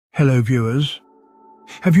Hello viewers.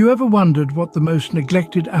 Have you ever wondered what the most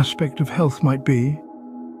neglected aspect of health might be?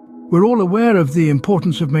 We're all aware of the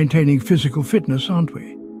importance of maintaining physical fitness, aren't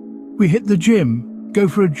we? We hit the gym, go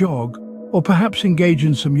for a jog, or perhaps engage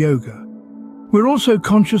in some yoga. We're also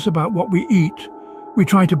conscious about what we eat. We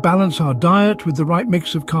try to balance our diet with the right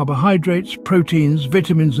mix of carbohydrates, proteins,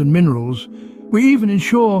 vitamins and minerals. We even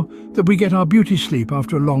ensure that we get our beauty sleep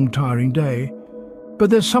after a long, tiring day. But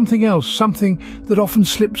there's something else, something that often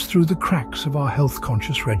slips through the cracks of our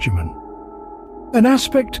health-conscious regimen. An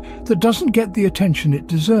aspect that doesn't get the attention it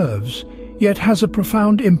deserves, yet has a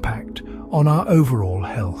profound impact on our overall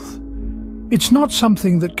health. It's not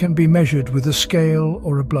something that can be measured with a scale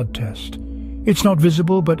or a blood test. It's not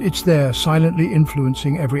visible, but it's there, silently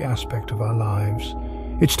influencing every aspect of our lives.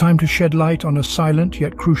 It's time to shed light on a silent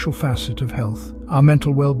yet crucial facet of health, our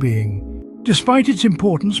mental well-being. Despite its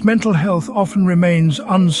importance, mental health often remains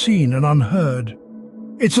unseen and unheard.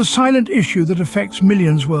 It's a silent issue that affects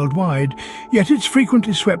millions worldwide, yet it's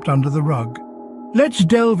frequently swept under the rug. Let's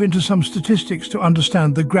delve into some statistics to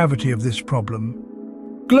understand the gravity of this problem.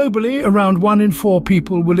 Globally, around 1 in 4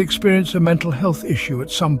 people will experience a mental health issue at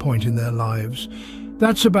some point in their lives.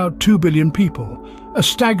 That's about 2 billion people, a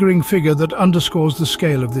staggering figure that underscores the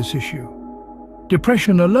scale of this issue.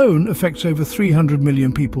 Depression alone affects over 300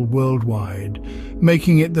 million people worldwide,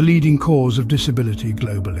 making it the leading cause of disability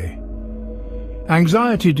globally.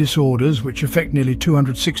 Anxiety disorders, which affect nearly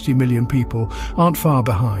 260 million people, aren't far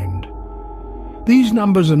behind. These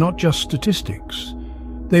numbers are not just statistics.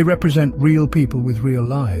 They represent real people with real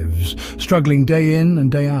lives, struggling day in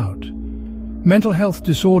and day out. Mental health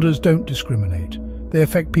disorders don't discriminate. They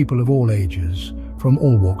affect people of all ages, from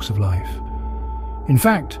all walks of life. In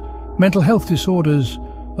fact, mental health disorders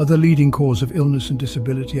are the leading cause of illness and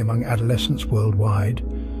disability among adolescents worldwide.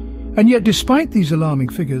 And yet, despite these alarming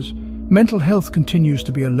figures, mental health continues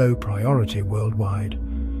to be a low priority worldwide.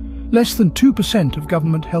 Less than 2% of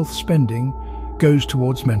government health spending goes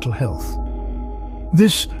towards mental health.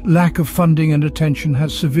 This lack of funding and attention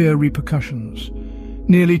has severe repercussions.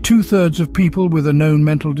 Nearly 2/3 of people with a known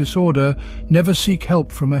mental disorder never seek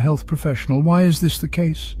help from a health professional. Why is this the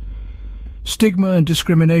case? Stigma and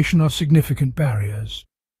discrimination are significant barriers.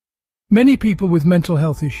 Many people with mental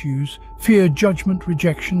health issues fear judgment,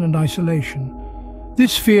 rejection, and isolation.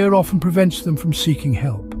 This fear often prevents them from seeking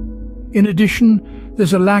help. In addition,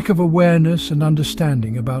 there's a lack of awareness and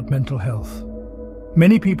understanding about mental health.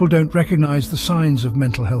 Many people don't recognize the signs of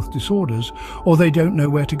mental health disorders, or they don't know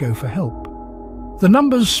where to go for help. The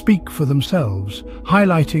numbers speak for themselves,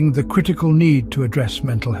 highlighting the critical need to address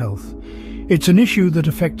mental health. It's an issue that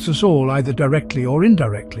affects us all, either directly or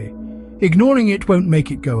indirectly. Ignoring it won't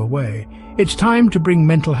make it go away. It's time to bring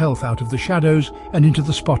mental health out of the shadows and into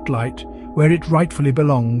the spotlight, where it rightfully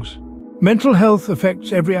belongs. Mental health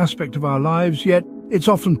affects every aspect of our lives, yet it's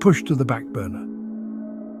often pushed to the back burner.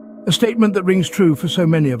 A statement that rings true for so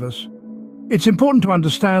many of us. It's important to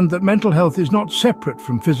understand that mental health is not separate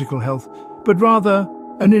from physical health, but rather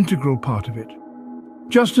an integral part of it.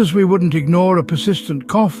 Just as we wouldn't ignore a persistent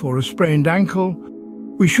cough or a sprained ankle,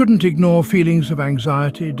 we shouldn't ignore feelings of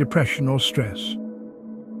anxiety, depression, or stress.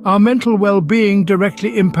 Our mental well-being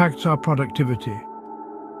directly impacts our productivity.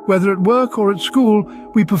 Whether at work or at school,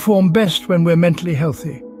 we perform best when we're mentally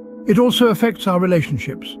healthy. It also affects our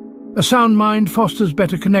relationships. A sound mind fosters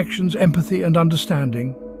better connections, empathy, and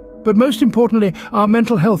understanding. But most importantly, our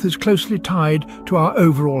mental health is closely tied to our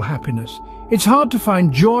overall happiness. It's hard to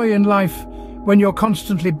find joy in life when you're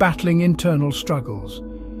constantly battling internal struggles.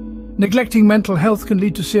 Neglecting mental health can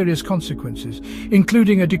lead to serious consequences,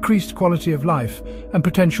 including a decreased quality of life and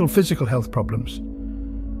potential physical health problems.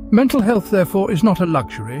 Mental health, therefore, is not a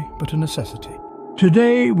luxury, but a necessity.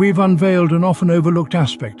 Today, we've unveiled an often overlooked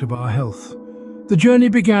aspect of our health. The journey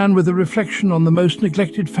began with a reflection on the most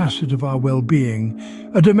neglected facet of our well-being,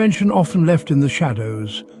 a dimension often left in the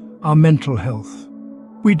shadows, our mental health.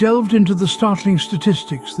 We delved into the startling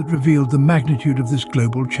statistics that revealed the magnitude of this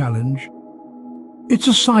global challenge. It's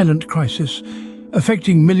a silent crisis,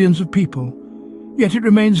 affecting millions of people, yet it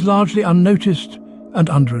remains largely unnoticed and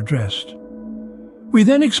underaddressed. We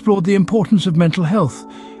then explored the importance of mental health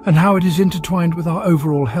and how it is intertwined with our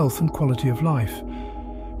overall health and quality of life.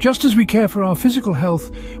 Just as we care for our physical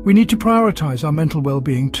health, we need to prioritize our mental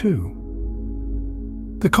well-being too.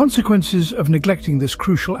 The consequences of neglecting this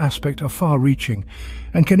crucial aspect are far-reaching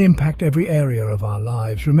and can impact every area of our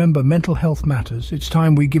lives. Remember, mental health matters. It's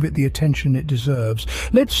time we give it the attention it deserves.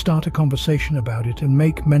 Let's start a conversation about it and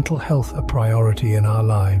make mental health a priority in our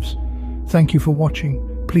lives. Thank you for watching.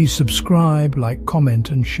 Please subscribe, like,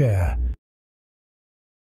 comment, and share.